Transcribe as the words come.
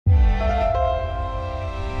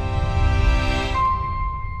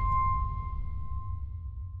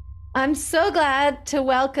I'm so glad to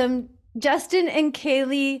welcome Justin and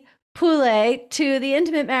Kaylee Poulet to the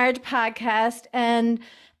Intimate Marriage Podcast. And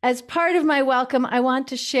as part of my welcome, I want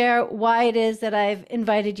to share why it is that I've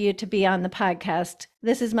invited you to be on the podcast.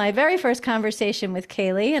 This is my very first conversation with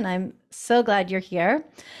Kaylee, and I'm so glad you're here.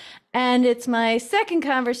 And it's my second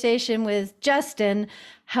conversation with Justin.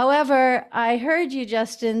 However, I heard you,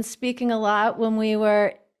 Justin, speaking a lot when we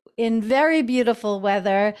were in very beautiful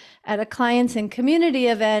weather at a clients and community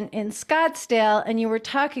event in Scottsdale, and you were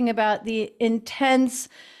talking about the intense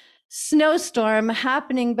snowstorm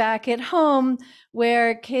happening back at home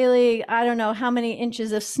where Kaylee, I don't know how many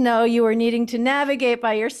inches of snow you were needing to navigate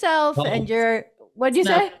by yourself. And what'd you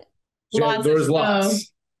say? There was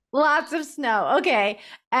lots. Lots of snow. Okay.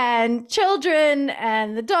 And children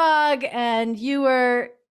and the dog, and you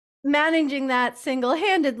were managing that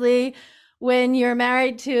single-handedly when you're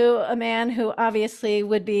married to a man who obviously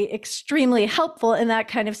would be extremely helpful in that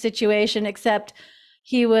kind of situation, except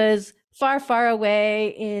he was far, far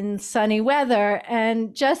away in sunny weather.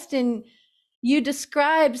 And Justin, you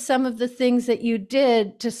described some of the things that you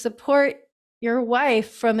did to support your wife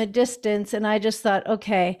from a distance. And I just thought,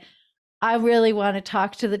 okay, I really want to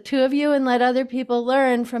talk to the two of you and let other people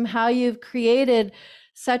learn from how you've created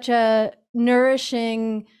such a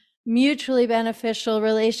nourishing, mutually beneficial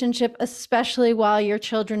relationship, especially while your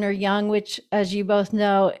children are young, which, as you both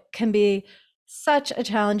know, can be such a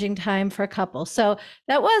challenging time for a couple. So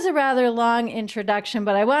that was a rather long introduction,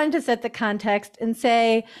 but I wanted to set the context and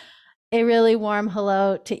say a really warm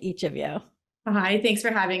hello to each of you. Hi, thanks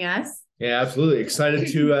for having us. Yeah, absolutely. Excited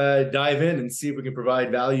to dive in and see if we can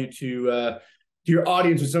provide value to your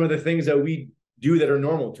audience with some of the things that we do that are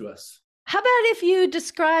normal to us. How about if you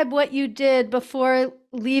describe what you did before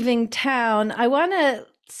leaving town? I want to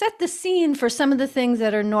set the scene for some of the things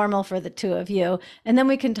that are normal for the two of you, and then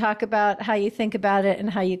we can talk about how you think about it and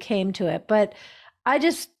how you came to it. But I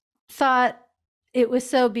just thought it was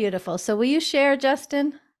so beautiful. So will you share,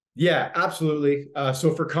 Justin? Yeah, absolutely.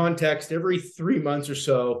 So for context, every 3 months or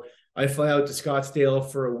so, I fly out to Scottsdale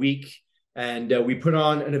for a week, and we put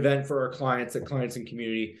on an event for our clients at Clients and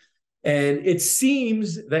Community. And it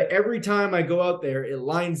seems that every time I go out there, it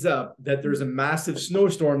lines up that there's a massive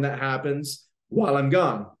snowstorm that happens while I'm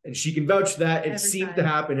gone. And she can vouch that it seemed to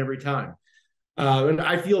happen every time. And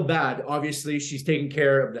I feel bad. Obviously, she's taking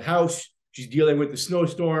care of the house. She's dealing with the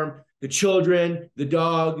snowstorm, the children, the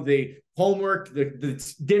dog, the homework,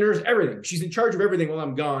 the dinners, everything. She's in charge of everything while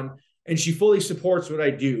I'm gone. And she fully supports what I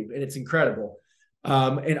do. And it's incredible.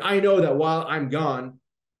 And I know that while I'm gone,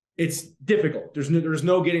 it's difficult. There's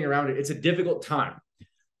no getting around it. It's a difficult time.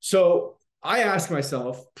 So I asked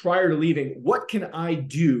myself prior to leaving, what can I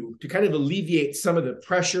do to kind of alleviate some of the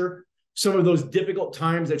pressure, some of those difficult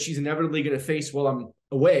times that she's inevitably going to face while I'm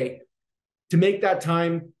away, to make that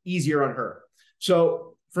time easier on her?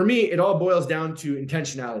 So for me, it all boils down to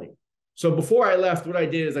intentionality. So before I left, what I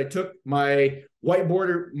did is I took my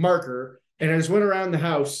whiteboard marker and I just went around the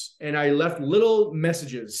house and I left little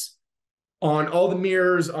messages on all the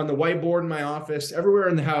mirrors, on the whiteboard in my office, everywhere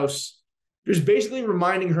in the house, just basically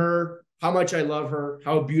reminding her how much I love her,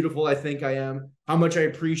 how beautiful I think I am, how much I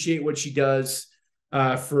appreciate what she does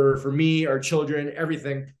for me, our children,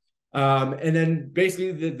 everything. And then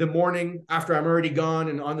basically the morning after I'm already gone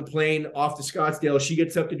and on the plane off to Scottsdale, she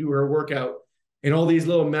gets up to do her workout, and all these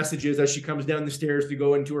little messages as she comes down the stairs to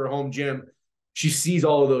go into her home gym, she sees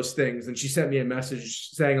all of those things. And she sent me a message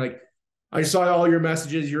saying, like, I saw all your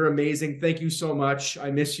messages. You're amazing. Thank you so much. I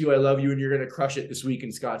miss you. I love you. And you're going to crush it this week in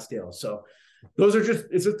Scottsdale. So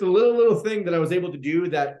it's just a little thing that I was able to do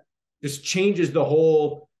that just changes the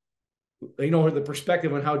whole, the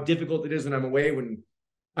perspective on how difficult it is when I'm away, when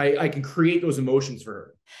I can create those emotions for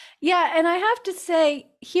her. Yeah. And I have to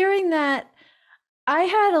say, hearing that, I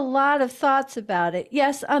had a lot of thoughts about it.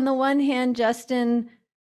 Yes. On the one hand, Justin,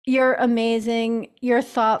 you're amazing. You're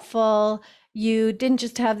thoughtful. You didn't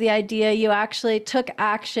just have the idea, you actually took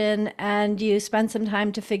action and you spent some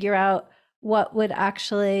time to figure out what would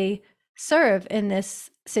actually serve in this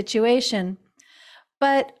situation.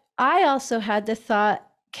 But I also had the thought,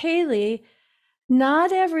 Kaylee,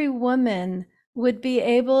 not every woman would be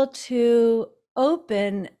able to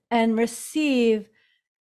open and receive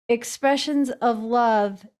expressions of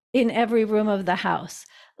love in every room of the house.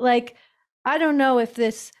 Like, I don't know if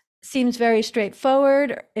this seems very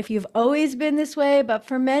straightforward, if you've always been this way, but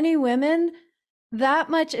for many women, that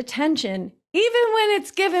much attention, even when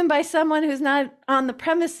it's given by someone who's not on the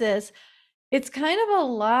premises, it's kind of a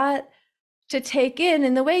lot to take in.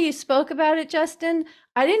 And the way you spoke about it, Justin,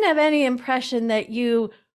 I didn't have any impression that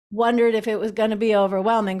you wondered if it was going to be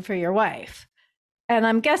overwhelming for your wife. And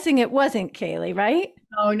I'm guessing it wasn't, Kaylee, right?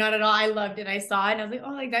 No, not at all. I loved it. I saw it and I was like,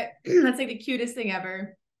 oh, like that. That's like the cutest thing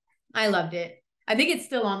ever. I loved it. I think it's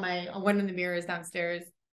still on one of the mirrors downstairs.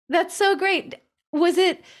 That's so great.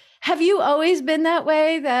 Have you always been that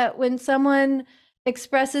way, that when someone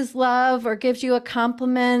expresses love or gives you a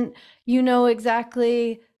compliment, you know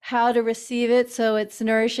exactly how to receive it so it's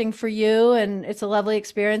nourishing for you and it's a lovely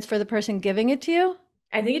experience for the person giving it to you?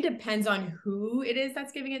 I think it depends on who it is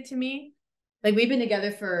that's giving it to me. Like we've been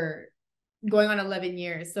together for going on 11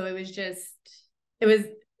 years. So it was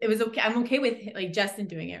okay. I'm okay with like Justin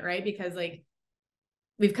doing it, right? Because like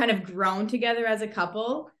we've kind of grown together as a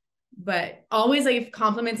couple, but always like if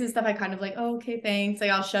compliments and stuff, I kind of like, oh, okay, thanks. Like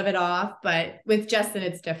I'll shove it off. But with Justin,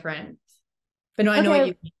 it's different. But no, I know what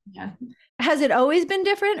you mean. Yeah. Has it always been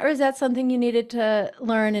different, or is that something you needed to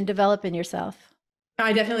learn and develop in yourself?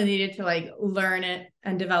 I definitely needed to like learn it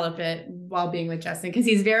and develop it while being with Justin, because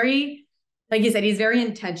he's very, like you said, he's very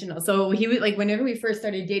intentional. So he would like, whenever we first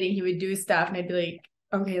started dating, he would do stuff and I'd be like,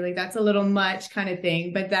 okay, like that's a little much kind of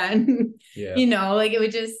thing. But then, you know, like it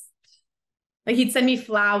would just, like he'd send me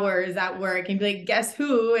flowers at work and be like, guess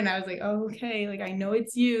who? And I was like, oh, okay, like I know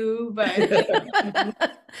it's you, but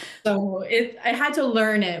so I had to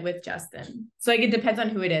learn it with Justin. So like it depends on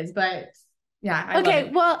who it is, but yeah.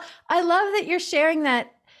 Okay, well, I love that you're sharing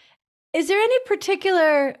that. Is there any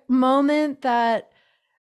particular moment that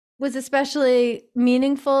was especially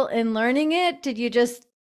meaningful in learning it? Did you just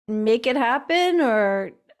make it happen,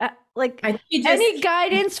 or any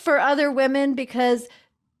guidance for other women? Because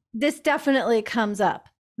this definitely comes up,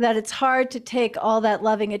 that it's hard to take all that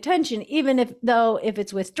loving attention, even if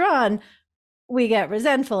it's withdrawn, we get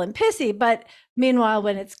resentful and pissy. But meanwhile,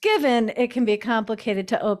 when it's given, it can be complicated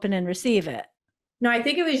to open and receive it. No, I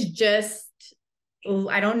think it was just,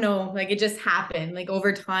 I don't know, like it just happened, like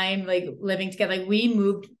over time, like living together, like we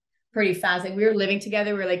moved pretty fast. Like we were living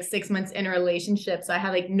together. We were like 6 months in a relationship. So I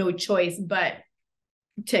had like no choice but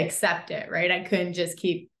to accept it. Right. I couldn't just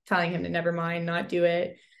keep telling him to never mind, not do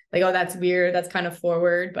it. Like, oh, that's weird. That's kind of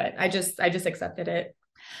forward. But I just accepted it.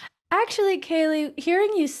 Actually, Kaylee,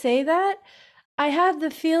 hearing you say that, I have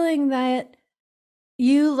the feeling that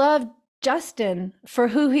you love Justin for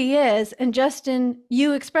who he is. And Justin,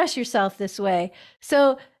 you express yourself this way.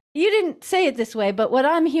 So you didn't say it this way, but what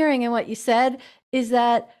I'm hearing and what you said is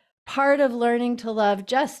that part of learning to love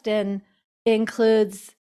Justin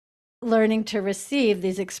includes learning to receive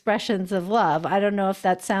these expressions of love. I don't know if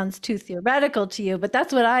that sounds too theoretical to you, but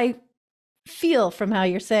that's what I feel from how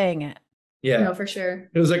you're saying it. Yeah, no, for sure.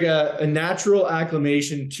 It was like a natural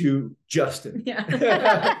acclamation to Justin.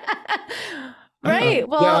 Yeah. Right.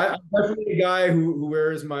 Well, yeah, I'm definitely a guy who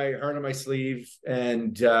wears my heart on my sleeve.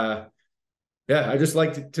 And yeah, I just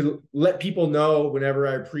like to let people know whenever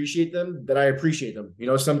I appreciate them, that I appreciate them. You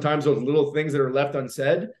know, sometimes those little things that are left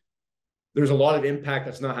unsaid, there's a lot of impact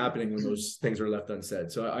that's not happening when those things are left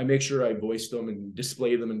unsaid. So I make sure I voice them and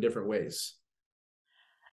display them in different ways.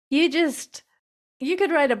 You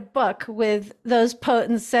could write a book with those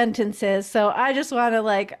potent sentences. So I just want to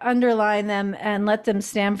like underline them and let them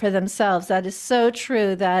stand for themselves. That is so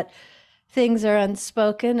true, that things are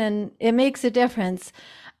unspoken and it makes a difference.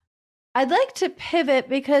 I'd like to pivot,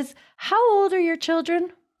 because how old are your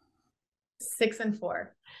children? 6 and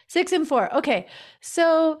 4. 6 and 4. Okay.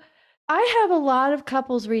 So I have a lot of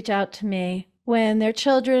couples reach out to me when their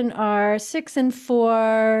children are 6 and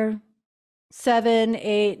 4, 7,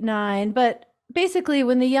 8, 9, but basically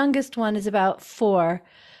when the youngest one is about 4,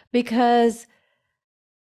 because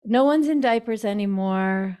no one's in diapers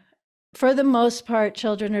anymore. For the most part,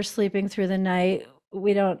 children are sleeping through the night.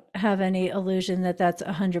 We don't have any illusion that that's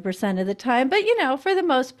 100% of the time, but you know, for the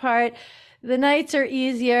most part, the nights are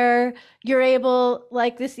easier. You're able,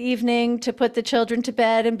 like this evening, to put the children to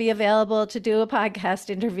bed and be available to do a podcast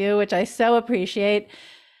interview, which I so appreciate.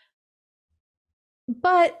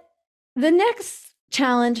 But the next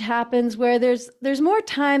challenge happens where there's more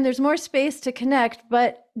time, there's more space to connect,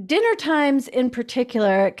 but dinner times in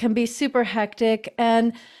particular can be super hectic.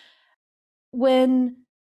 And when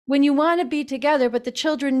you want to be together, but the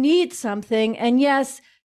children need something, and yes,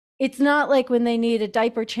 it's not like when they need a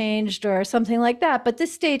diaper changed or something like that, but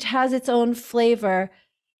this stage has its own flavor.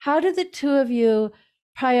 How do the two of you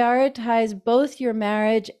prioritize both your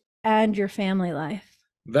marriage and your family life?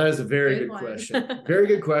 That is a very good question. Very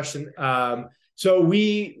good question. So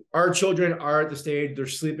our children are at the stage, they're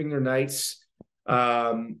sleeping their nights.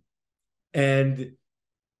 And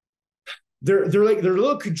they're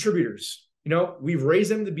little contributors. You know, we've raised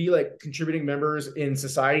them to be like contributing members in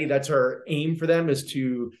society. That's our aim for them, is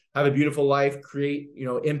to have a beautiful life, create, you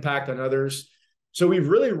know, impact on others. So we've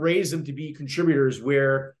really raised them to be contributors,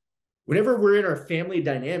 where whenever we're in our family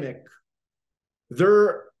dynamic,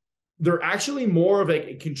 they're actually more of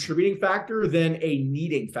a contributing factor than a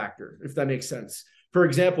needing factor, if that makes sense. For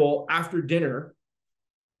example, after dinner,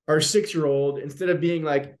 our 6-year-old, instead of being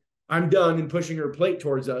like, I'm done and pushing her plate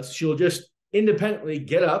towards us, she'll just independently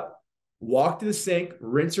get up, walk to the sink,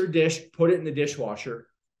 rinse her dish, put it in the dishwasher.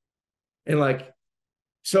 And like,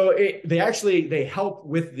 so they help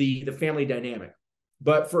with the family dynamic.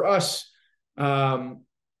 But for us,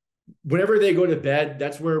 whenever they go to bed,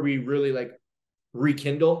 that's where we really like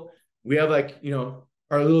rekindle. We have like,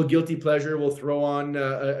 our little guilty pleasure. We'll throw on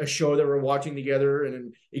a show that we're watching together,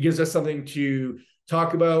 and it gives us something to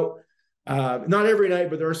talk about. Not every night,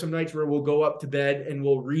 but there are some nights where we'll go up to bed and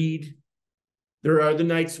we'll read. There are other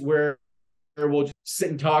nights where we'll just sit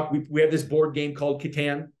and talk. We have this board game called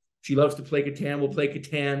Catan. She loves to play Catan. We'll play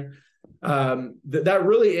Catan. That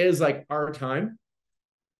really is like our time.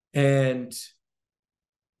 And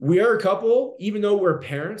we are a couple, even though we're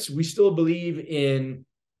parents, we still believe in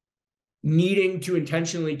needing to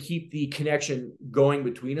intentionally keep the connection going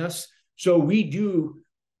between us. So we do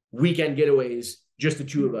weekend getaways, just the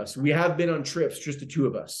two of us. We have been on trips, just the two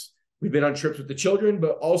of us. We've been on trips with the children,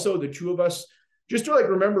 but also the two of us, just to like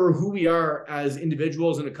remember who we are as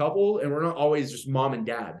individuals and a couple. And we're not always just mom and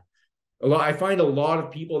dad. I find a lot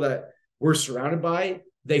of people that we're surrounded by,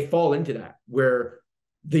 they fall into that, where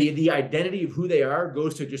the identity of who they are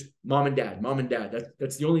goes to just mom and dad.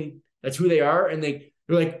 That's who they are. And they're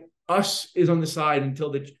like, us is on the side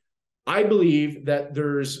until I believe that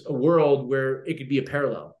there's a world where it could be a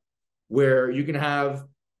parallel, where you can have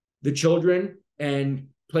the children and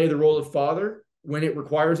play the role of father when it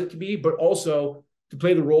requires it to be, but also to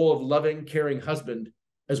play the role of loving, caring husband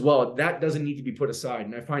as well. That doesn't need to be put aside.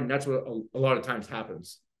 And I find that's what a lot of times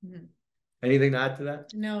happens. Mm-hmm. Anything to add to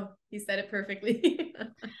that? No, you said it perfectly.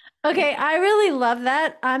 Okay, I really love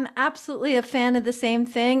that. I'm absolutely a fan of the same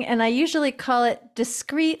thing. And I usually call it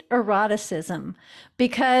discreet eroticism,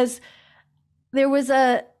 because there was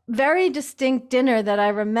a very distinct dinner that I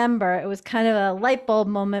remember. It was kind of a light bulb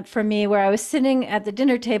moment for me, where I was sitting at the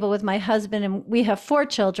dinner table with my husband, and we have 4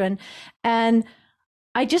 children. And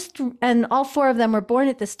all 4 of them were born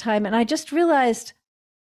at this time. And I just realized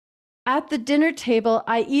at the dinner table,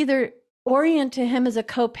 I either orient to him as a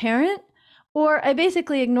co-parent, or I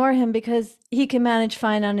basically ignore him because he can manage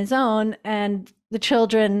fine on his own. And the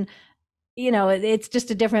children, it's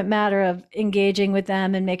just a different matter of engaging with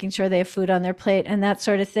them and making sure they have food on their plate and that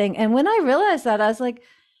sort of thing. And when I realized that, I was like,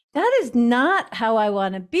 that is not how I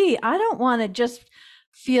want to be. I don't want to just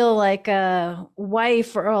feel like a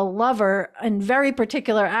wife or a lover in very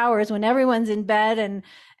particular hours when everyone's in bed and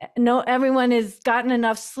everyone has gotten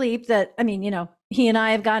enough sleep that, he and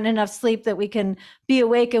I have gotten enough sleep that we can be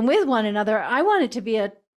awake and with one another. I want it to be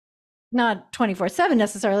not 24/7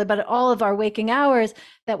 necessarily, but all of our waking hours,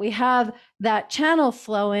 that we have that channel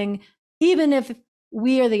flowing, even if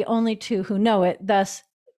we are the only two who know it, thus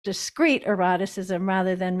discreet eroticism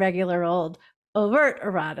rather than regular old overt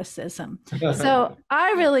eroticism. So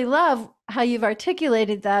I really love how you've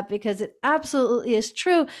articulated that, because it absolutely is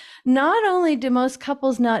true. Not only do most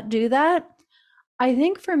couples not do that, I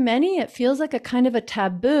think for many, it feels like a kind of a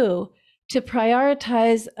taboo to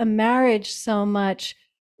prioritize a marriage so much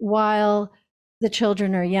while the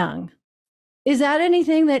children are young. Is that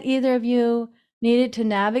anything that either of you needed to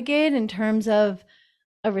navigate in terms of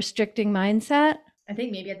a restricting mindset? I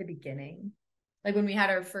think maybe at the beginning, like when we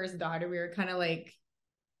had our first daughter, we were kind of like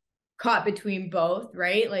caught between both,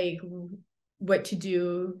 right? Like what to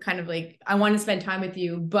do, kind of like, I want to spend time with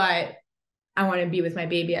you, but I want to be with my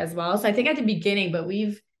baby as well. So I think at the beginning, but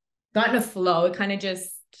we've gotten a flow. It kind of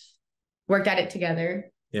just worked at it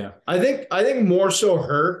together. Yeah. I think more so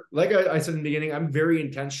her, like I said in the beginning, I'm very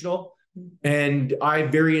intentional, and I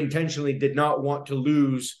very intentionally did not want to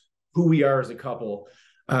lose who we are as a couple.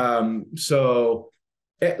 So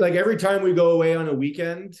like every time we go away on a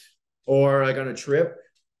weekend or like on a trip,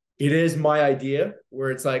 it is my idea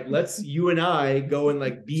where it's like, let's you and I go and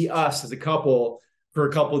like be us as a couple for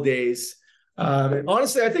a couple of days. And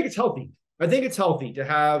honestly, I think it's healthy. I think it's healthy to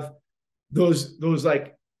have those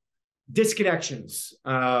like disconnections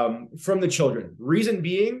from the children. Reason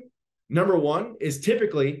being, number one, is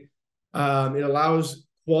typically it allows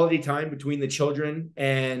quality time between the children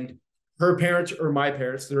and her parents or my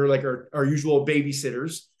parents. They're like our usual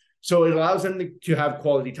babysitters. So it allows them to have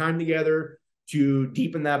quality time together, to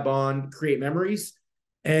deepen that bond, create memories.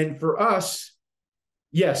 And for us,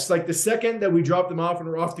 yes, like the second that we drop them off and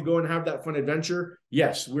we're off to go and have that fun adventure,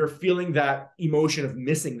 yes, we're feeling that emotion of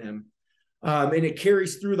missing them. And it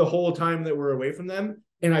carries through the whole time that we're away from them.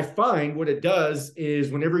 And I find what it does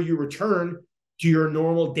is whenever you return to your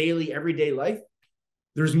normal daily, everyday life,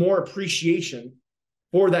 there's more appreciation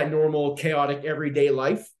for that normal, chaotic, everyday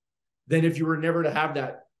life than if you were never to have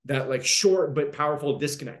that like short but powerful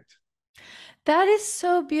disconnect. That is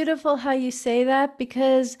so beautiful how you say that,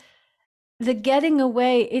 because the getting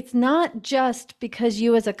away, it's not just because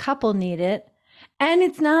you as a couple need it, and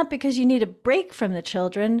it's not because you need a break from the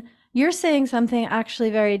children. You're saying something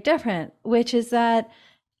actually very different, which is that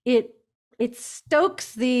it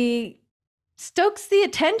stokes the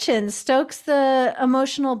attention, stokes the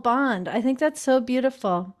emotional bond. I think that's so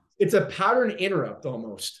beautiful. It's a pattern interrupt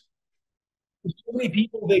almost. So many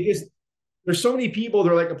people, there's so many people,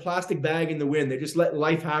 they're like a plastic bag in the wind. They just let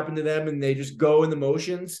life happen to them and they just go in the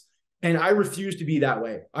motions. And I refuse to be that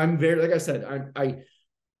way. I'm very, like I said,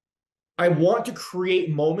 I want to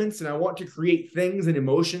create moments and I want to create things and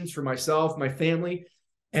emotions for myself, my family.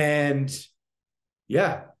 And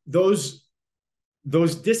yeah, those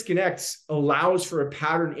disconnects allows for a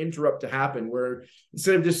pattern interrupt to happen where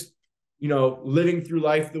instead of just, living through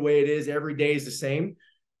life the way it is, every day is the same.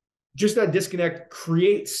 Just that disconnect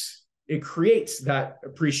creates that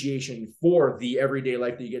appreciation for the everyday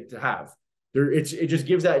life that you get to have. It just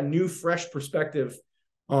gives that new, fresh perspective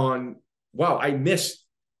on, wow, I miss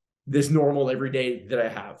this normal everyday that I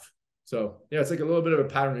have. So yeah, it's like a little bit of a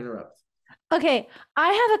pattern interrupt. Okay, I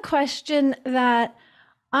have a question that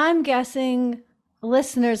I'm guessing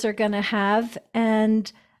listeners are going to have.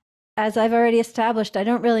 And as I've already established, I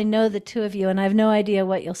don't really know the two of you, and I have no idea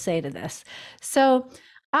what you'll say to this. So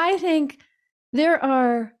I think there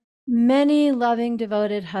are many loving,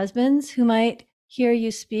 devoted husbands who might hear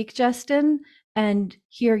you speak, Justin, and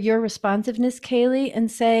hear your responsiveness, Kaylee,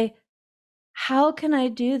 and say, how can I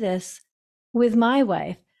do this with my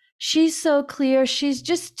wife? She's so clear. She's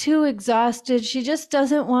just too exhausted. She just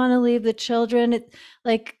doesn't want to leave the children. It's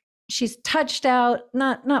like she's touched out,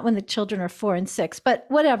 not when the children are 4 and 6, but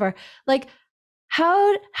whatever. Like,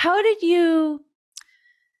 how did you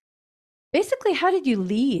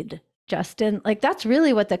lead, Justin? Like, that's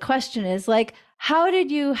really what the question is. Like, how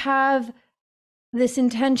did you have this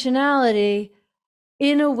intentionality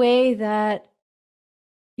in a way that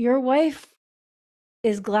your wife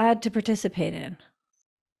is glad to participate in?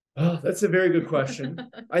 Oh, that's a very good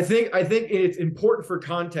question. I think it's important for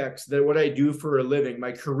context that what I do for a living,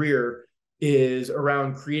 my career, is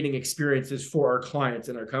around creating experiences for our clients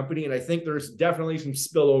and our company. And I think there's definitely some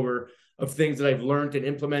spillover of things that I've learned and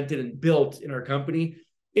implemented and built in our company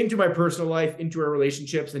into my personal life, into our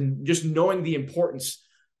relationships, and just knowing the importance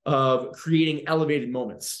of creating elevated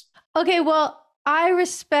moments. Okay, well, I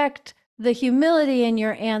respect the humility in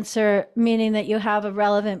your answer, meaning that you have a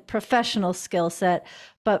relevant professional skill set.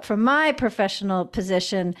 But from my professional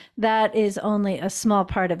position, that is only a small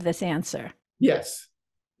part of this answer. Yes.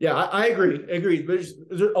 Yeah, I agree. There's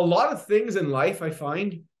a lot of things in life I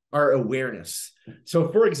find are awareness. So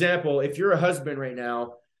for example, if you're a husband right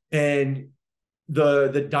now and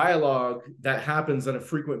the dialogue that happens on a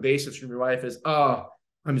frequent basis from your wife is, oh,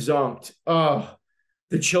 I'm zonked. Oh,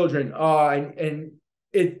 the children. Oh, and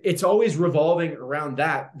it's always revolving around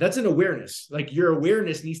that. That's an awareness. Like your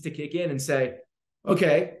awareness needs to kick in and say,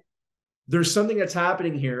 okay, there's something that's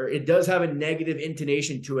happening here. It does have a negative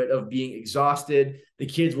intonation to it of being exhausted. The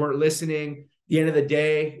kids weren't listening. At the end of the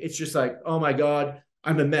day, it's just like, oh my God,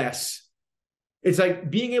 I'm a mess. It's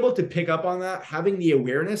like being able to pick up on that, having the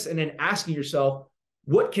awareness, and then asking yourself,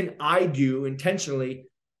 what can I do intentionally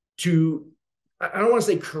to, I don't want to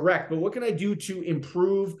say correct, but what can I do to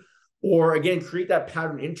improve or again, create that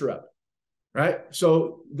pattern interrupt, right?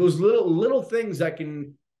 So those little things that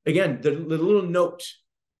can, again, the little note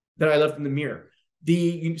that I left in the mirror,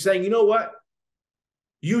 saying, you know what?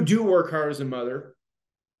 You do work hard as a mother.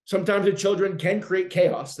 Sometimes the children can create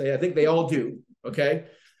chaos. I think they all do. Okay.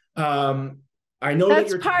 I know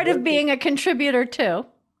that's part of being a contributor too.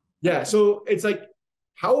 Yeah. So it's like,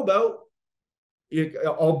 how about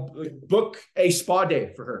I'll book a spa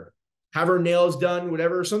day for her, have her nails done,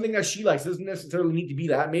 whatever, something that she likes. It doesn't necessarily need to be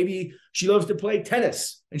that. Maybe she loves to play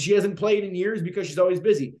tennis and she hasn't played in years because she's always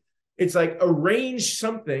busy. It's like arrange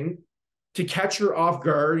something to catch her off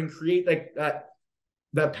guard and create like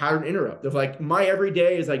that pattern interrupt of like my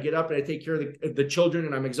everyday as I get up and I take care of the children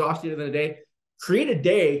and I'm exhausted in the day. Create a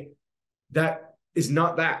day that is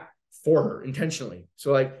not that for her intentionally.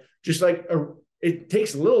 So like, just like it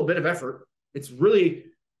takes a little bit of effort.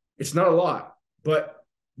 It's not a lot, but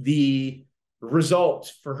the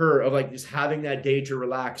result for her of like just having that day to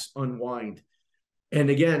relax, unwind. And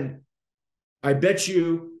again, I bet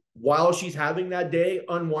you while she's having that day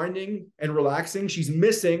unwinding and relaxing, she's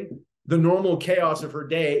missing the normal chaos of her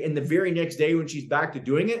day. And the very next day when she's back to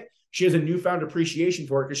doing it, she has a newfound appreciation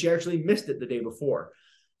for it because she actually missed it the day before.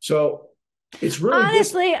 So it's really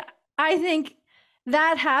honestly, I think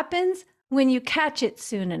that happens when you catch it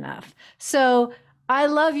soon enough. So I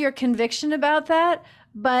love your conviction about that,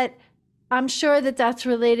 but I'm sure that that's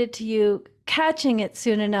related to you catching it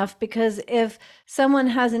soon enough, because if someone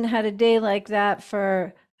hasn't had a day like that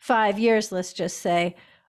for 5 years, let's just say,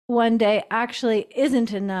 one day actually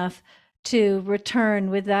isn't enough to return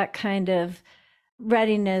with that kind of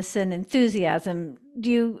readiness and enthusiasm.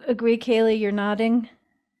 Do you agree, Kaylee? You're nodding.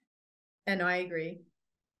 And I agree.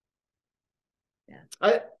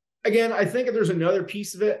 I think there's another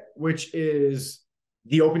piece of it, which is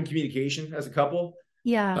the open communication as a couple.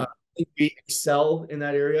 Yeah. I think we excel in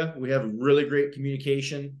that area. We have really great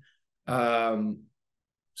communication. So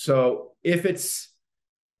if it's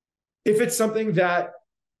something that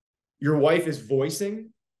your wife is voicing,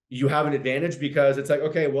 you have an advantage, because it's like,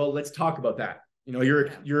 okay, well, let's talk about that.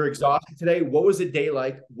 You're exhausted today. What was the day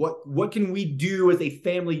like? What can we do as a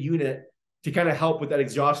family unit to kind of help with that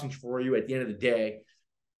exhaustion for you at the end of the day?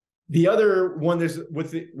 The other one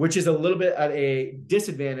which is a little bit at a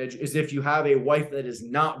disadvantage, is if you have a wife that is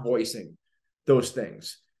not voicing those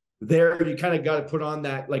things. There, you kind of got to put on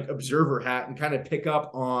that like observer hat and kind of pick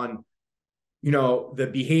up on, the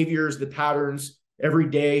behaviors, the patterns. Every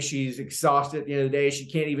day she's exhausted at the end of the day. She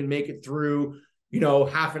can't even make it through,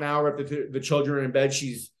 half an hour after the children are in bed.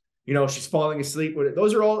 She's falling asleep with it.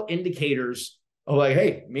 Those are all indicators of like,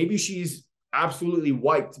 hey, maybe she's absolutely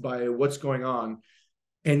wiped by what's going on.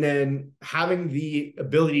 And then having the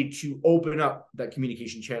ability to open up that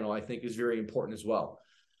communication channel, I think, is very important as well.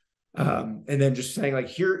 And then just saying like,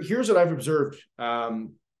 here's what I've observed. I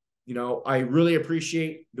really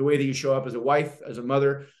appreciate the way that you show up as a wife, as a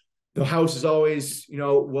mother. The house is always,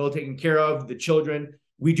 well taken care of. The children,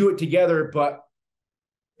 we do it together, but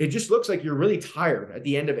it just looks like you're really tired at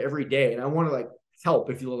the end of every day. And I want to like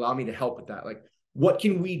help, if you'll allow me to help with that. Like, what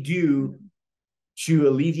can we do to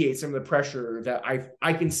alleviate some of the pressure that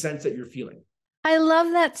I can sense that you're feeling? I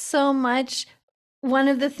love that so much. One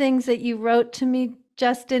of the things that you wrote to me,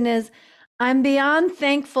 Justin, is I'm beyond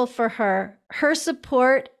thankful for her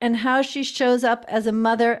support, and how she shows up as a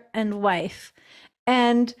mother and wife.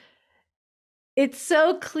 And it's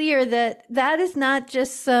so clear that that is not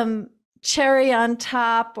just some cherry on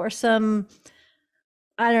top or some,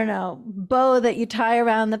 I don't know, bow that you tie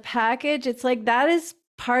around the package. It's like that is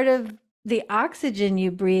part of the oxygen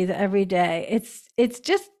you breathe every day. It's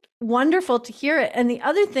just wonderful to hear it. And the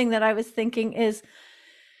other thing that I was thinking is,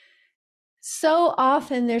 so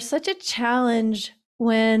often there's such a challenge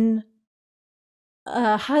when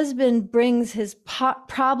a husband brings his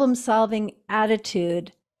problem-solving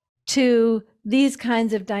attitude to these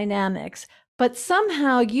kinds of dynamics, but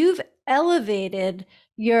somehow you've elevated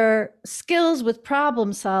your skills with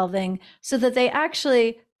problem solving so that they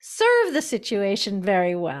actually serve the situation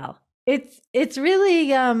very well. It's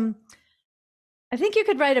really, I think you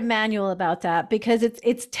could write a manual about that, because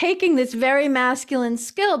it's taking this very masculine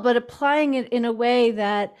skill, but applying it in a way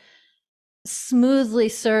that smoothly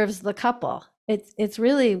serves the couple. It's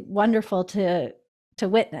really wonderful to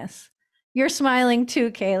witness. You're smiling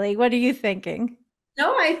too, Kaylee. What are you thinking?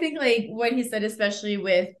 No, I think like what he said, especially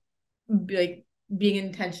with like being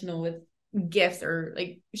intentional with gifts, or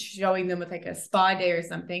like showing them with like a spa day or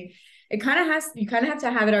something. You kind of have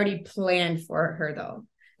to have it already planned for her though.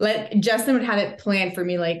 Like Justin would have it planned for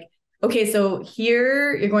me, like, okay, so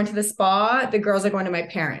here you're going to the spa, the girls are going to my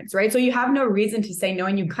parents, right? So you have no reason to say no,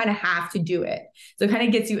 and you kind of have to do it. So it kind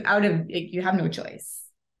of gets you out of, like, you have no choice.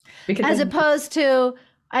 Because as opposed to,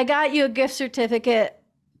 I got you a gift certificate,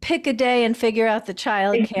 pick a day and figure out the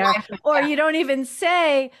childcare. Exactly, Or yeah. you don't even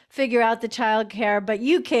say figure out the childcare, but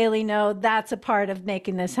you, Kaylee, know that's a part of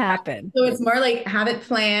making this happen. So it's more like have it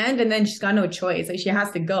planned, and then she's got no choice. Like she has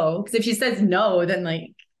to go. Because if she says no, then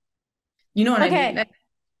like, you know what I Okay. mean?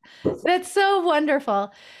 That's so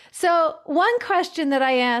wonderful. So one question that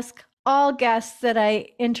I ask all guests that I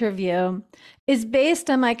interview is based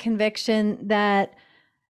on my conviction that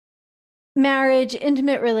marriage,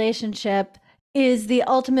 intimate relationship, is the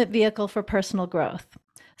ultimate vehicle for personal growth.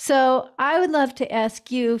 So I would love to ask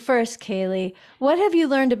you first, Kaylee, what have you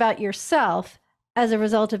learned about yourself as a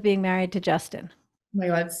result of being married to Justin? Oh my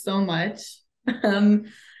God, so much.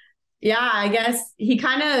 Yeah, I guess he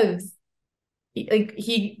kind of like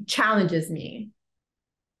he challenges me.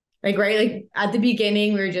 Like, right, like at the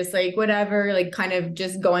beginning, we were just like, whatever, like kind of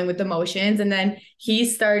just going with the motions. And then he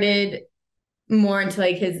started more into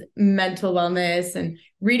like his mental wellness and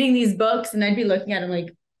reading these books. And I'd be looking at him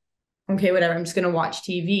like, okay, whatever, I'm just going to watch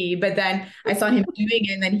TV. But then I saw him doing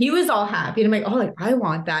it, and then he was all happy. And I'm like, oh, like I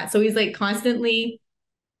want that. So he was constantly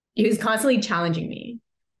challenging me.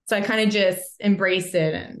 So I kind of just embraced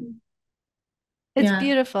it. And It's yeah.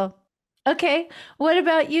 beautiful. Okay. What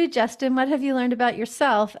about you, Justin? What have you learned about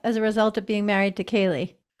yourself as a result of being married to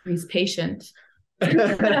Kaylee? He's patient.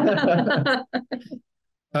 Definitely,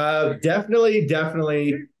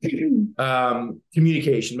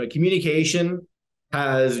 communication. My communication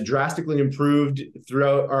has drastically improved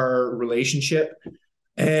throughout our relationship.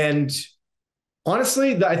 And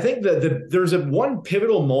honestly, I think that there's one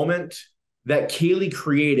pivotal moment that Kaylee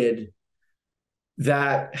created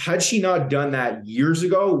that had she not done that years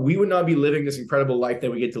ago, we would not be living this incredible life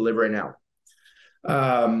that we get to live right now.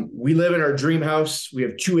 We live in our dream house. We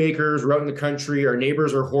have 2 acres. We're out in the country. Our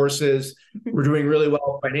neighbors are horses. We're doing really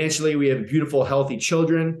well financially. We have beautiful, healthy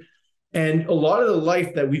children. And a lot of the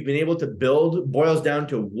life that we've been able to build boils down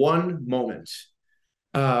to one moment.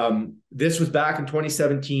 This was back in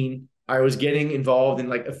 2017. I was getting involved in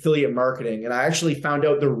like affiliate marketing, and I actually found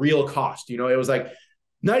out the real cost. You know, it was like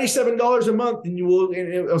 $97 a month, and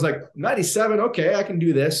it was like 97. Okay, I can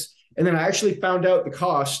do this. And then I actually found out the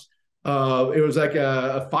cost. It was like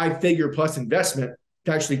a 5-figure plus investment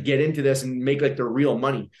to actually get into this and make like the real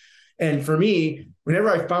money. And for me, whenever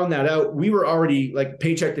I found that out, we were already like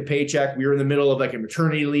paycheck to paycheck. We were in the middle of like a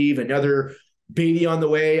maternity leave, another baby on the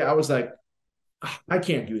way. I was like, I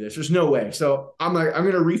can't do this. There's no way. So I'm like, I'm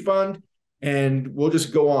going to refund and we'll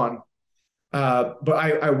just go on. But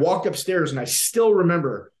I walked upstairs and I still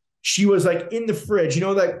remember she was like in the fridge, you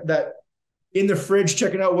know, that in the fridge,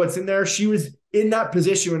 checking out what's in there. She was in that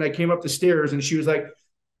position when I came up the stairs and she was like,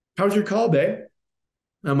 how's your call, babe?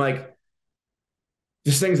 And I'm like,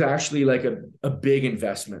 this thing's actually like a big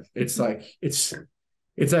investment. It's like, it's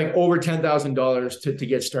like over $10,000 to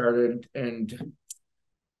get started. And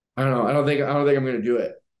I don't know. I don't think I'm going to do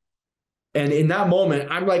it. And in that moment,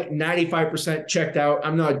 I'm like 95% checked out.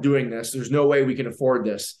 I'm not doing this. There's no way we can afford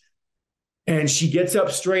this. And she gets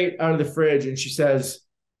up straight out of the fridge and she says,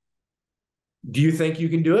 do you think you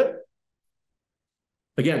can do it?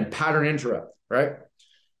 Again, pattern interrupt, right?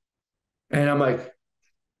 And I'm like,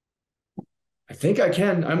 I think I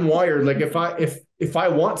can. I'm wired. Like if I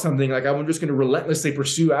want something, like I'm just going to relentlessly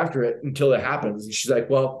pursue after it until it happens. And she's like,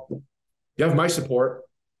 well, you have my support.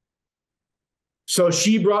 So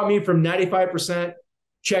she brought me from 95%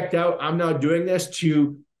 checked out, I'm not doing this,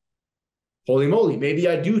 to holy moly, maybe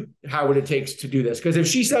I do have what it takes to do this. Because if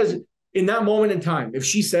she says in that moment in time, if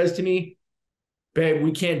she says to me, babe,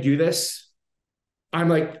 we can't do this, I'm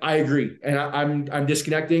like, I agree. And I'm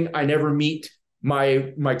disconnecting. I never meet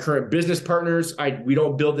my current business partners. We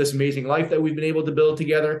don't build this amazing life that we've been able to build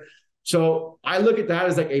together. So I look at that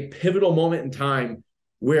as like a pivotal moment in time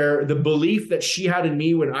where the belief that she had in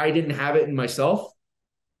me when I didn't have it in myself,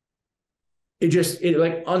 it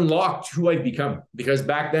like unlocked who I've become. Because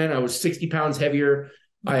back then I was 60 pounds heavier.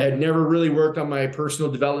 I had never really worked on my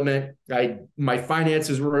personal development. My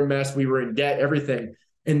finances were a mess. We were in debt, everything.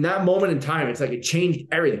 In that moment in time, it's like it changed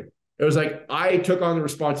everything. It was like I took on the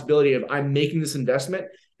responsibility of I'm making this investment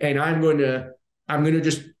and I'm going to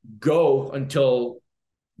just go until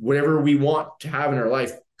whatever we want to have in our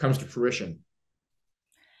life comes to fruition.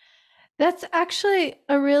 That's actually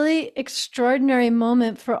a really extraordinary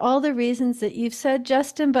moment for all the reasons that you've said,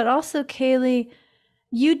 Justin, but also Kaylee,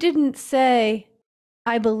 you didn't say,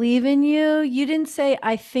 I believe in you. You didn't say,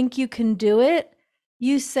 I think you can do it.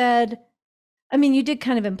 You said, I mean, you did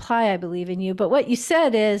kind of imply, I believe in you, but what you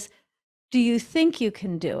said is, do you think you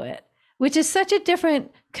can do it? Which is such a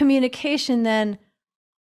different communication than,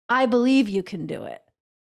 I believe you can do it.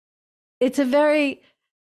 It's a very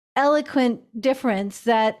eloquent difference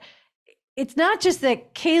that it's not just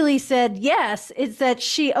that Kaylee said yes, it's that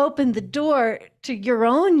she opened the door to your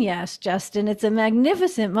own yes, Justin. It's a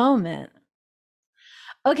magnificent moment.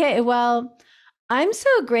 Okay, well, I'm so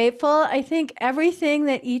grateful. I think everything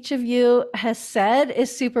that each of you has said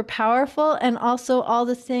is super powerful, and also all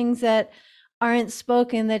the things that aren't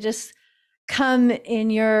spoken that just come in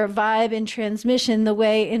your vibe and transmission, the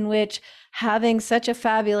way in which having such a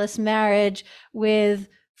fabulous marriage with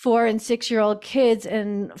 4 and 6-year-old kids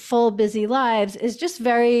and full busy lives is just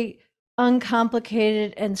very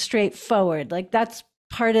uncomplicated and straightforward. Like that's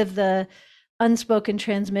part of the unspoken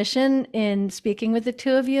transmission in speaking with the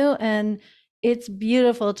two of you. And it's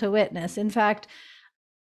beautiful to witness. In fact,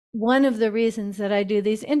 one of the reasons that I do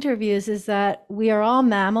these interviews is that we are all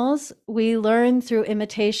mammals. We learn through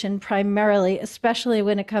imitation primarily, especially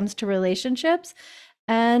when it comes to relationships.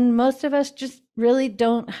 And most of us just really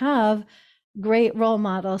don't have great role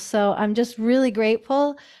models. So I'm just really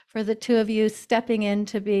grateful for the two of you stepping in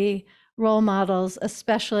to be role models,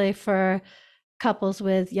 especially for couples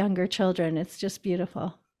with younger children. It's just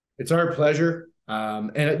beautiful. It's our pleasure.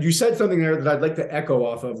 And you said something there that I'd like to echo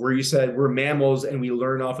off of, where you said we're mammals and we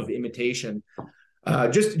learn off of imitation.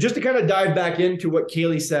 Just to kind of dive back into what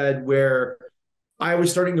Kaylee said, where I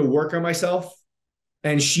was starting to work on myself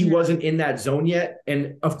and she wasn't in that zone yet.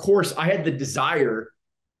 And of course, I had the desire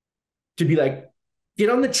to be like, get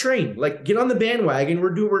on the train, like get on the bandwagon.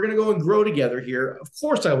 We're going to go and grow together here. Of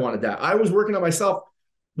course I wanted that. I was working on myself.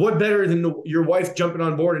 What better than your wife jumping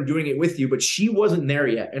on board and doing it with you? But she wasn't there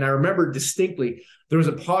yet. And I remember distinctly, there was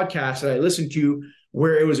a podcast that I listened to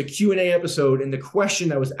where it was a Q&A episode. And the question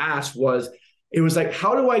that was asked was, it was like,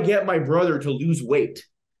 how do I get my brother to lose weight?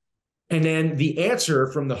 And then the answer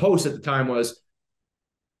from the host at the time was,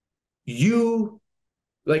 you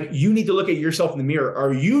need to look at yourself in the mirror.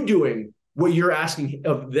 Are you doing what you're asking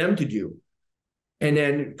of them to do? And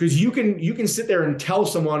then, because you can sit there and tell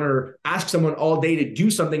someone or ask someone all day to do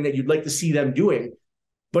something that you'd like to see them doing.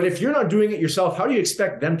 But if you're not doing it yourself, how do you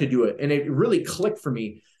expect them to do it? And it really clicked for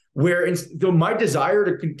me, where though my desire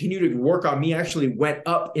to continue to work on me actually went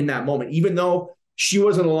up in that moment. Even though she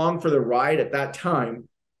wasn't along for the ride at that time,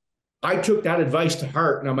 I took that advice to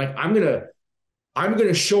heart. And I'm like, I'm going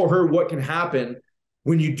to show her what can happen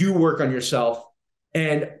when you do work on yourself.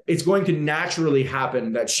 And it's going to naturally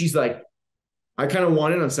happen that she's like, I kind of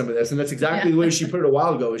want in on some of this. And that's exactly the way she put it a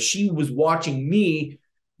while ago, is she was watching me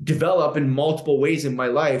develop in multiple ways in my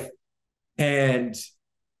life. And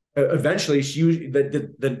eventually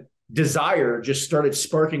the desire just started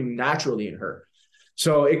sparking naturally in her.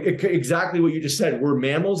 So exactly what you just said, we're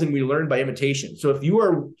mammals and we learn by imitation. So if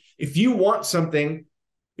you want something,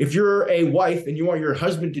 if you're a wife and you want your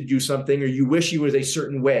husband to do something, or you wish he was a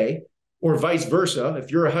certain way, or vice versa, if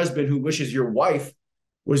you're a husband who wishes your wife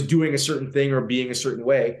was doing a certain thing or being a certain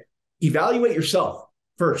way, evaluate yourself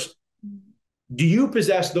first. Do you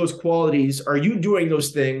possess those qualities? Are you doing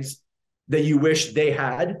those things that you wish they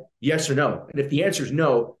had? Yes or no? And if the answer is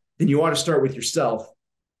no, then you want to start with yourself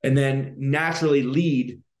and then naturally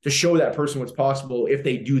lead to show that person what's possible if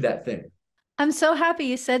they do that thing. I'm so happy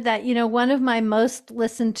you said that. You know, one of my most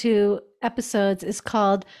listened to episodes is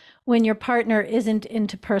called When Your Partner Isn't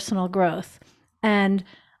Into Personal Growth. And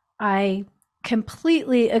I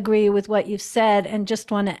completely agree with what you've said, and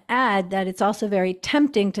just want to add that it's also very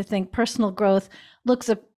tempting to think personal growth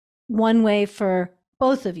looks one way for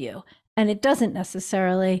both of you, and it doesn't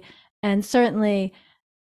necessarily. And certainly,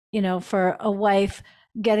 you know, for a wife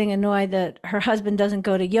getting annoyed that her husband doesn't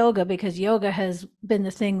go to yoga because yoga has been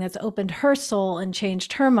the thing that's opened her soul and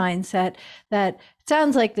changed her mindset, that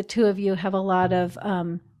sounds like the two of you have a lot of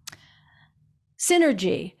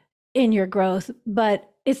synergy in your growth. But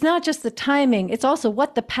it's not just the timing, it's also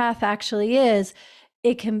what the path actually is.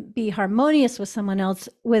 It can be harmonious with someone else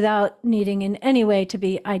without needing in any way to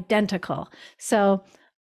be identical. So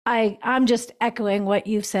I'm just echoing what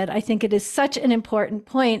you've said. I think it is such an important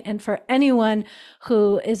point. And for anyone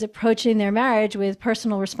who is approaching their marriage with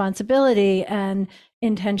personal responsibility and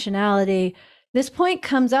intentionality, this point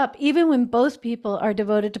comes up even when both people are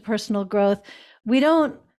devoted to personal growth. We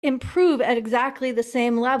don't improve at exactly the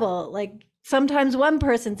same level. Like sometimes one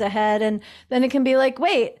person's ahead, and then it can be like,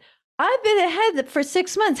 wait, I've been ahead for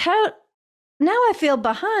 6 months. How now I feel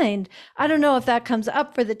behind. I don't know if that comes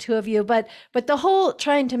up for the two of you, but the whole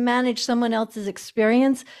trying to manage someone else's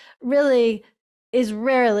experience really is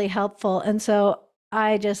rarely helpful. And so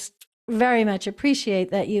I just very much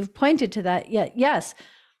appreciate that you've pointed to that. Yet, yes,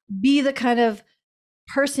 be the kind of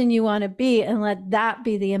person you want to be, and let that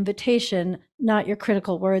be the invitation, not your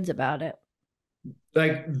critical words about it.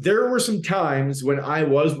 Like there were some times when I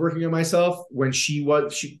was working on myself, when she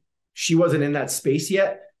wasn't in that space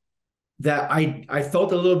yet, that I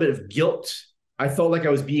felt a little bit of guilt. I felt like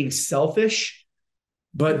I was being selfish,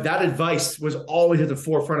 but that advice was always at the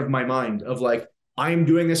forefront of my mind of like, I am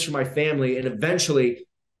doing this for my family. And eventually,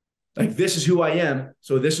 like, this is who I am.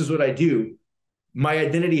 So this is what I do. My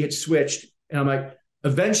identity had switched. And I'm like,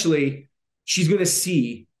 eventually she's going to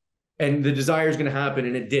see, and the desire is going to happen.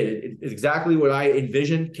 And it did. It's exactly what I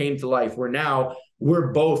envisioned came to life, where now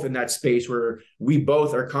we're both in that space where we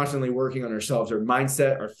both are constantly working on ourselves, our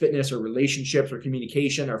mindset, our fitness, our relationships, our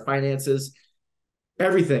communication, our finances,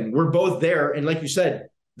 everything. We're both there. And like you said,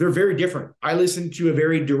 they're very different. I listen to a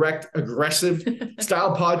very direct, aggressive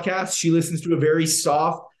style podcast. She listens to a very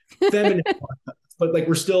soft, feminine podcast. But like,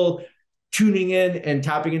 we're still tuning in and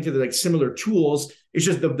tapping into the like similar tools. It's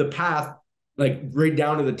just the path, like right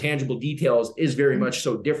down to the tangible details, is very much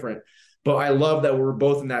so different. But I love that we're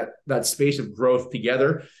both in that space of growth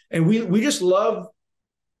together. And we just love,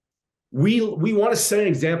 we want to set an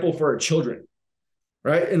example for our children,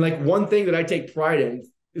 right? And like one thing that I take pride in,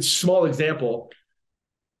 is a small example.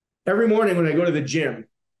 Every morning when I go to the gym,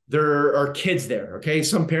 there are kids there, okay?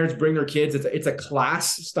 Some parents bring their kids. It's a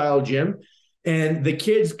class style gym. And the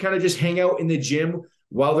kids kind of just hang out in the gym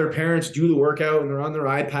while their parents do the workout, and they're on their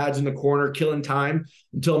iPads in the corner killing time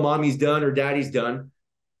until mommy's done or daddy's done.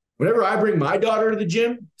 Whenever I bring my daughter to the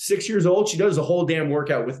gym, 6 years old, she does the whole damn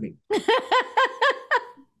workout with me.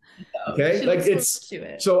 Okay. Like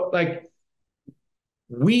so like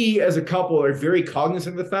we as a couple are very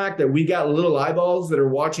cognizant of the fact that we got little eyeballs that are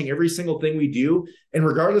watching every single thing we do. And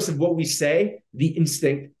regardless of what we say, the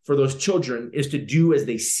instinct for those children is to do as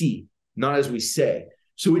they see, not as we say.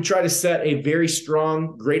 So we try to set a very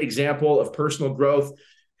strong, great example of personal growth,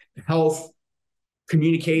 health,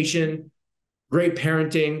 communication, great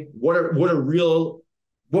parenting, what real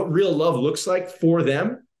love looks like for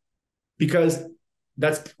them, because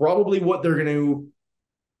that's probably what they're going to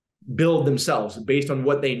build themselves based on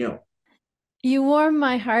what they know. You warm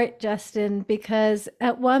my heart, Justin, because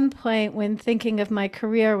at one point when thinking of my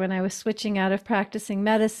career, when I was switching out of practicing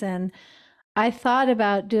medicine, I thought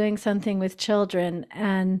about doing something with children.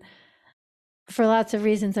 And for lots of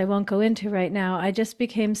reasons I won't go into right now, I just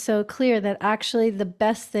became so clear that actually the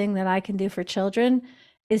best thing that I can do for children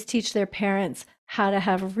is teach their parents how to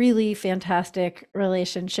have really fantastic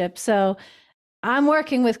relationships. So I'm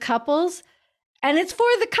working with couples, and it's for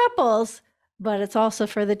the couples, but it's also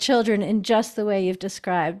for the children in just the way you've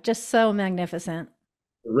described. Just so magnificent.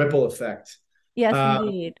 The ripple effect. Yes,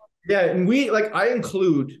 indeed. Yeah. And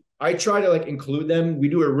I try to like include them. We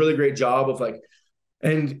do a really great job of like,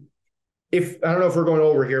 and if I don't know if we're going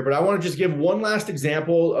over here, but I want to just give one last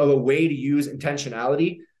example of a way to use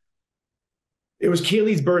intentionality. It was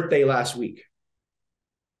Kaylee's birthday last week.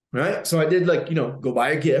 Right. So I did go buy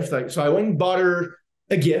a gift. So I went and bought her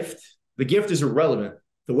a gift. The gift is irrelevant.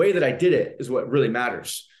 The way that I did it is what really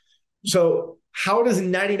matters. So how does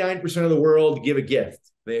 99% of the world give a gift?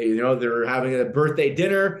 They're having a birthday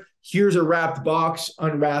dinner. Here's a wrapped box,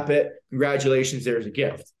 unwrap it. Congratulations, there's a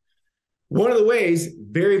gift. One of the ways,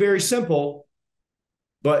 very, very simple,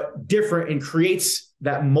 but different and creates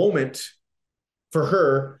that moment for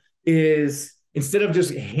her is instead of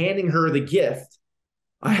just handing her the gift,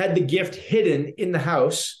 I had the gift hidden in the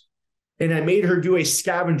house and I made her do a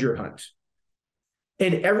scavenger hunt.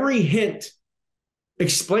 And every hint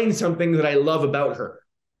explains something that I love about her.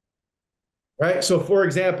 Right. So for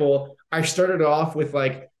example, I started off with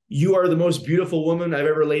like, you are the most beautiful woman I've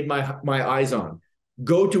ever laid my eyes on.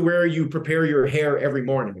 Go to where you prepare your hair every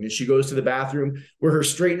morning. And she goes to the bathroom where her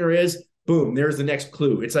straightener is. Boom, there's the next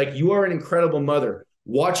clue. It's like, you are an incredible mother.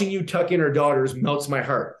 Watching you tuck in her daughters melts my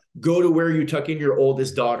heart. Go to where you tuck in your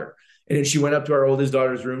oldest daughter. And then she went up to our oldest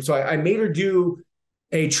daughter's room. So I made her do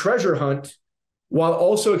a treasure hunt while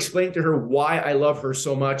also explaining to her why I love her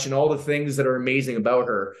so much and all the things that are amazing about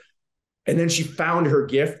her. And then she found her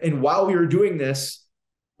gift. And while we were doing this,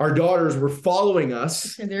 our daughters were following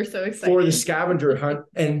us. And they're so excited for the scavenger hunt.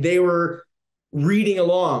 And they were reading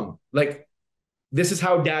along. Like, this is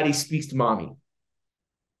how daddy speaks to mommy.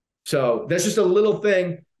 So that's just a little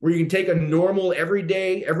thing where you can take a normal,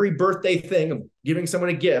 everyday, every birthday thing of giving someone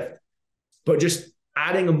a gift, but just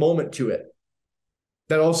adding a moment to it.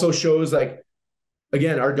 That also shows, like,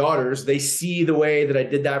 again, our daughters, they see the way that I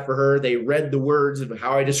did that for her. They read the words of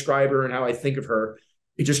how I describe her and how I think of her.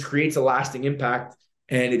 It just creates a lasting impact.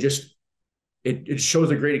 And it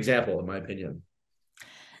shows a great example, in my opinion.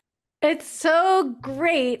 It's so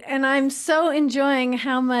great. And I'm so enjoying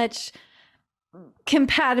how much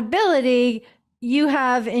compatibility you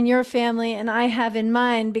have in your family and I have in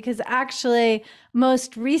mine, because actually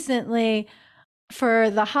most recently for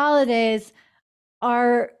the holidays,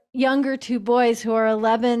 our younger two boys who are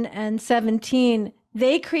 11 and 17,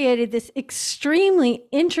 they created this extremely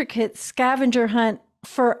intricate scavenger hunt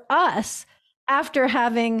for us after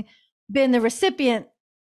having been the recipient.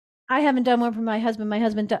 I haven't done one for my husband. My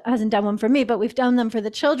husband hasn't done one for me, but we've done them for the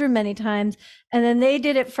children many times. And then they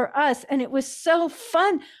did it for us. And it was so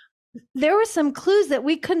fun. There were some clues that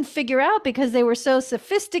we couldn't figure out because they were so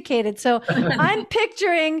sophisticated. So I'm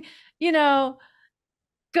picturing, go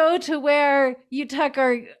to where you tuck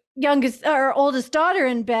our oldest daughter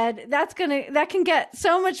in bed. That can get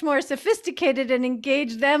so much more sophisticated and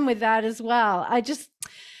engage them with that as well.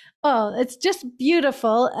 It's just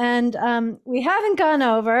beautiful. And we haven't gone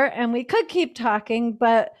over, and we could keep talking,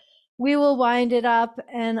 but we will wind it up.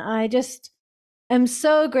 And I just am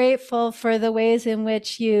so grateful for the ways in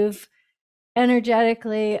which you've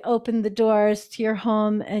energetically opened the doors to your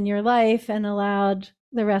home and your life and allowed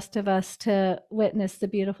the rest of us to witness the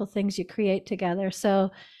beautiful things you create together.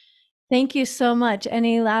 So thank you so much.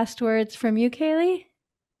 Any last words from you, Kaylee?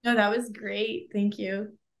 No, that was great. Thank you.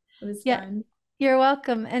 It was fun. You're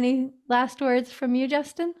welcome. Any last words from you,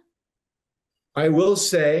 Justin? I will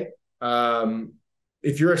say,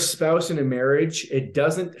 if you're a spouse in a marriage, it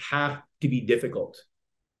doesn't have to be difficult.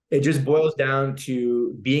 It just boils down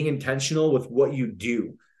to being intentional with what you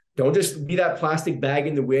do. Don't just be that plastic bag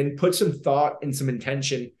in the wind. Put some thought and some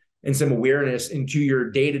intention and some awareness into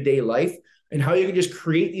your day-to-day life and how you can just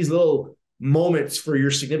create these little moments for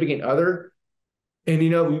your significant other. And,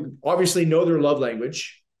 we obviously know their love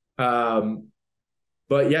language.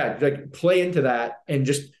 But yeah, like play into that and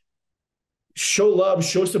just show love,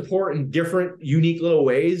 show support in different, unique little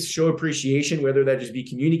ways, show appreciation, whether that just be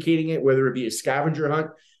communicating it, whether it be a scavenger hunt.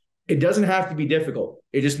 It doesn't have to be difficult.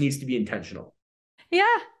 It just needs to be intentional.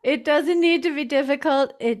 Yeah, it doesn't need to be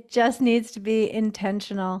difficult. It just needs to be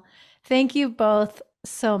intentional. Thank you both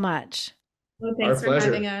so much. Well, thanks Our for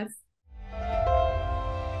pleasure. having us.